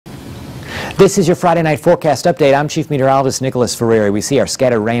This is your Friday night forecast update. I'm Chief Meteorologist Nicholas Ferreri. We see our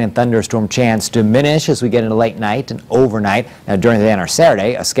scattered rain and thunderstorm chance diminish as we get into late night and overnight. Now, during the day on our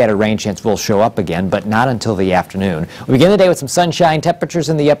Saturday, a scattered rain chance will show up again, but not until the afternoon. We begin the day with some sunshine, temperatures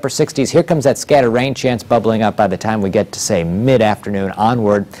in the upper 60s. Here comes that scattered rain chance bubbling up by the time we get to, say, mid-afternoon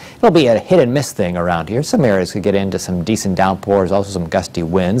onward. It'll be a hit-and-miss thing around here. Some areas could get into some decent downpours, also some gusty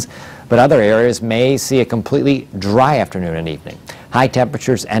winds, but other areas may see a completely dry afternoon and evening. High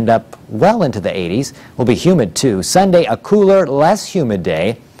temperatures end up well into the 80s. Will be humid too. Sunday, a cooler, less humid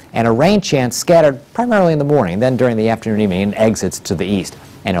day, and a rain chance scattered primarily in the morning. Then during the afternoon, evening, exits to the east.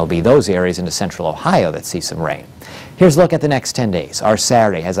 And it'll be those areas into central Ohio that see some rain. Here's a look at the next 10 days. Our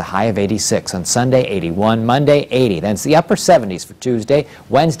Saturday has a high of 86. On Sunday, 81. Monday, 80. Then it's the upper 70s for Tuesday.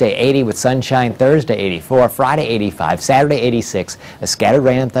 Wednesday, 80 with sunshine. Thursday, 84. Friday, 85. Saturday, 86. A scattered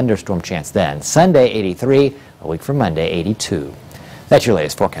rain and thunderstorm chance then. Sunday, 83. A week from Monday, 82. That's your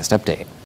latest forecast update.